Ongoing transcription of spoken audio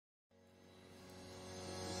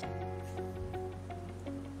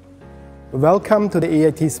Welcome to the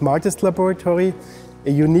EIT Smartest Laboratory, a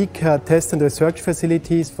unique test and research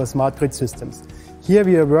facilities for smart grid systems. Here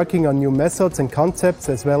we are working on new methods and concepts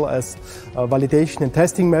as well as validation and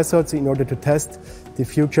testing methods in order to test the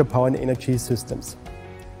future power and energy systems.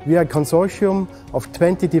 We are a consortium of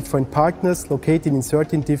 20 different partners located in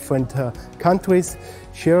 13 different countries,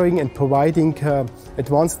 sharing and providing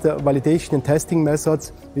advanced validation and testing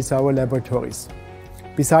methods with our laboratories.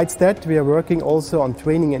 Besides that, we are working also on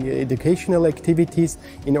training and educational activities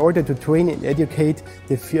in order to train and educate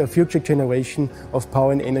the future generation of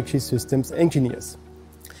power and energy systems engineers.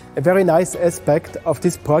 A very nice aspect of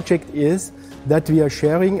this project is that we are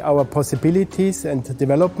sharing our possibilities and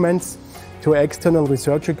developments to external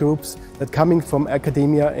researcher groups that are coming from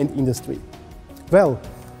academia and industry. Well,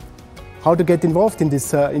 how to get involved in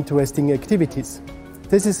these interesting activities?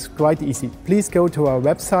 This is quite easy. Please go to our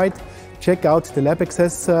website, check out the lab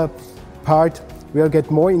access part, where you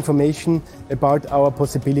get more information about our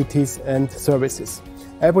possibilities and services.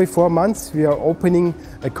 Every 4 months we are opening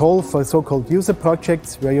a call for so-called user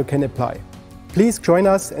projects where you can apply. Please join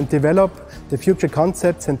us and develop the future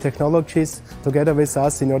concepts and technologies together with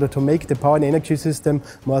us in order to make the power and energy system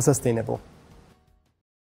more sustainable.